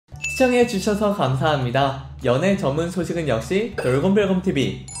시청해주셔서 감사합니다. 연애 전문 소식은 역시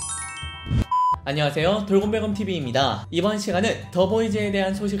돌곰별곰TV. 안녕하세요, 돌곰별곰TV입니다. 이번 시간은 더보이즈에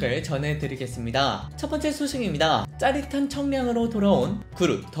대한 소식을 전해드리겠습니다. 첫 번째 소식입니다. 짜릿한 청량으로 돌아온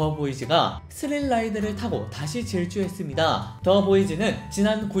그룹 더보이즈가 스릴 라이드를 타고 다시 질주했습니다. 더보이즈는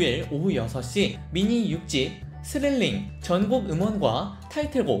지난 9일 오후 6시 미니 6집 스릴링 전곡 음원과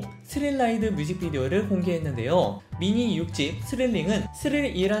타이틀곡 스릴라이드 뮤직비디오를 공개했는데요. 미니 6집 스릴링은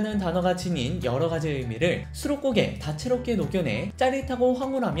스릴이라는 단어가 지닌 여러가지 의미를 수록곡에 다채롭게 녹여내 짜릿하고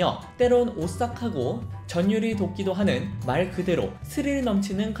황홀하며 때론 오싹하고 전율이 돋기도 하는 말 그대로 스릴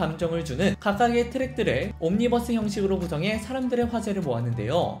넘치는 감정을 주는 각각의 트랙들을 옴니버스 형식으로 구성해 사람들의 화제를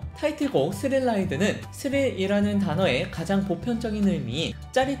모았는데요. 타이틀곡 스릴라이드는 스릴이라는 단어의 가장 보편적인 의미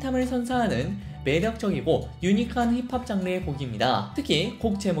짜릿함을 선사하는 매력적이고 유니크한 힙합 장르의 곡입니다. 특히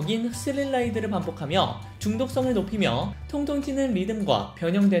곡 제목인 스릴라이드를 반복하며 중독성을 높이며 통통 튀는 리듬과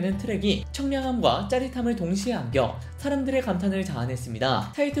변형되는 트랙이 청량함과 짜릿함을 동시에 안겨 사람들의 감탄을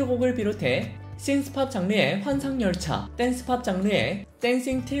자아냈습니다. 타이틀곡을 비롯해 신스팝 장르의 환상열차, 댄스팝 장르의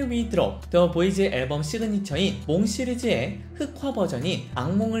Dancing Till We Drop, 더보이즈 앨범 시그니처인 몽 시리즈의 흑화 버전인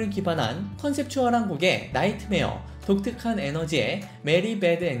악몽을 기반한 컨셉추얼한 곡의 나이트메어, 독특한 에너지의 메리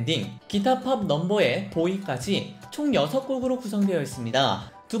배드 엔딩, 기타팝 넘버의 보이까지 총 6곡으로 구성되어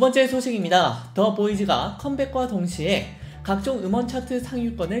있습니다. 두 번째 소식입니다. 더보이즈가 컴백과 동시에 각종 음원 차트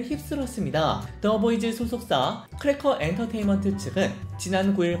상위권을 휩쓸었습니다. 더보이즈 소속사 크래커 엔터테인먼트 측은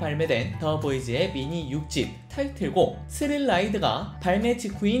지난 9일 발매된 더보이즈의 미니 6집 타이틀곡 스릴라이드가 발매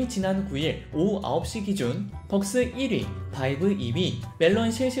직후인 지난 9일 오후 9시 기준 벅스 1위, 바이브 2위,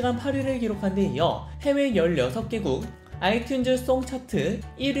 멜론 실시간 8위를 기록한 데 이어 해외 16개국 아이튠즈 송 차트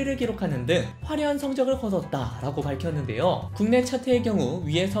 1위를 기록하는 등 화려한 성적을 거뒀다라고 밝혔는데요. 국내 차트의 경우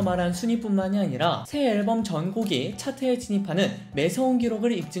위에서 말한 순위뿐만이 아니라 새 앨범 전곡이 차트에 진입하는 매서운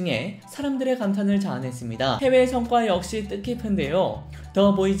기록을 입증해 사람들의 감탄을 자아냈습니다. 해외 성과 역시 뜻깊은데요.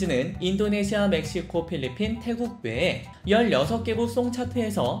 더보이즈는 인도네시아, 멕시코, 필리핀, 태국 외에 16개국 송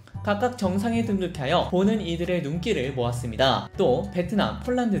차트에서 각각 정상에 등극하여 보는 이들의 눈길을 모았습니다. 또 베트남,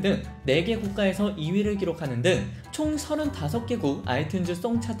 폴란드 등 4개 국가에서 2위를 기록하는 등 총 35개국 아이튠즈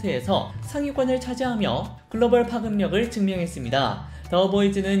송 차트에서 상위권을 차지하며 글로벌 파급력을 증명했습니다.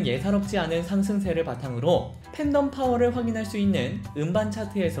 더보이즈는 예사롭지 않은 상승세를 바탕으로 팬덤 파워를 확인할 수 있는 음반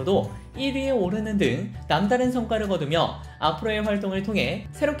차트에서도 1위에 오르는 등 남다른 성과를 거두며 앞으로의 활동을 통해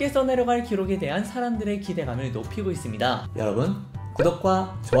새롭게 써내려갈 기록에 대한 사람들의 기대감을 높이고 있습니다. 여러분,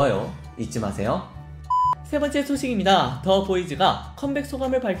 구독과 좋아요 잊지 마세요. 세 번째 소식입니다. 더보이즈가 컴백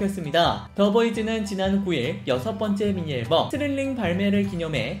소감을 밝혔습니다. 더보이즈는 지난 9일 6번째 미니 앨범 스릴링 발매를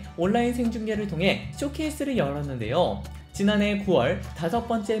기념해 온라인 생중계를 통해 쇼케이스를 열었는데요. 지난해 9월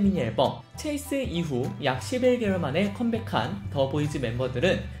 5번째 미니 앨범 체이스 이후 약 11개월 만에 컴백한 더보이즈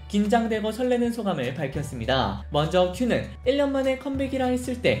멤버들은 긴장되고 설레는 소감을 밝혔습니다. 먼저 큐는 1년 만에 컴백이라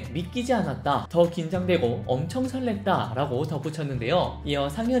했을 때 믿기지 않았다, 더 긴장되고 엄청 설렜다 라고 덧붙였는데요. 이어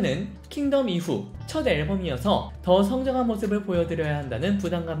상현은 킹덤 이후 첫 앨범이어서 더 성장한 모습을 보여드려야 한다는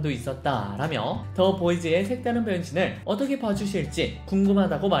부담감도 있었다 라며 더보이즈의 색다른 변신을 어떻게 봐주실지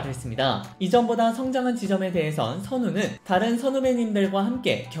궁금하다고 말했습니다. 이전보다 성장한 지점에 대해선 선우는 다른 선후배님들과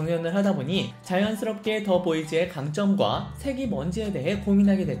함께 경연을 하다 보니 자연스럽게 더보이즈의 강점과 색이 뭔지에 대해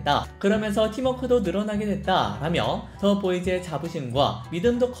고민하게 됐다. 그러면서 팀워크도 늘어나게 됐다 라며 더보이즈의 자부심과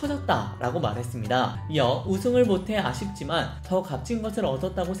믿음도 커졌다 라고 말했습니다. 이어 우승을 못해 아쉽지만 더 값진 것을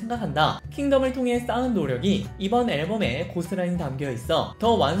얻었다고 생각한다. 킹덤을 통해 쌓은 노력이 이번 앨범에 고스란히 담겨있어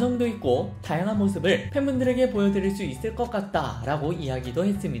더 완성도 있고 다양한 모습을 팬분들에게 보여드릴 수 있을 것 같다 라고 이야기도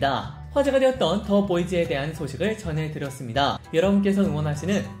했습니다. 화제가 되었던 더보이즈에 대한 소식을 전해드렸습니다. 여러분께서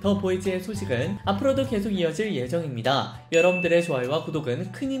응원하시는 더보이즈의 소식은 앞으로도 계속 이어질 예정입니다. 여러분들의 좋아요와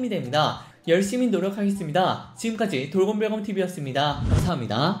구독은 큰 힘이 됩니다. 열심히 노력하겠습니다. 지금까지 돌곰별곰TV였습니다.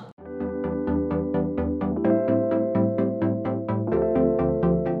 감사합니다.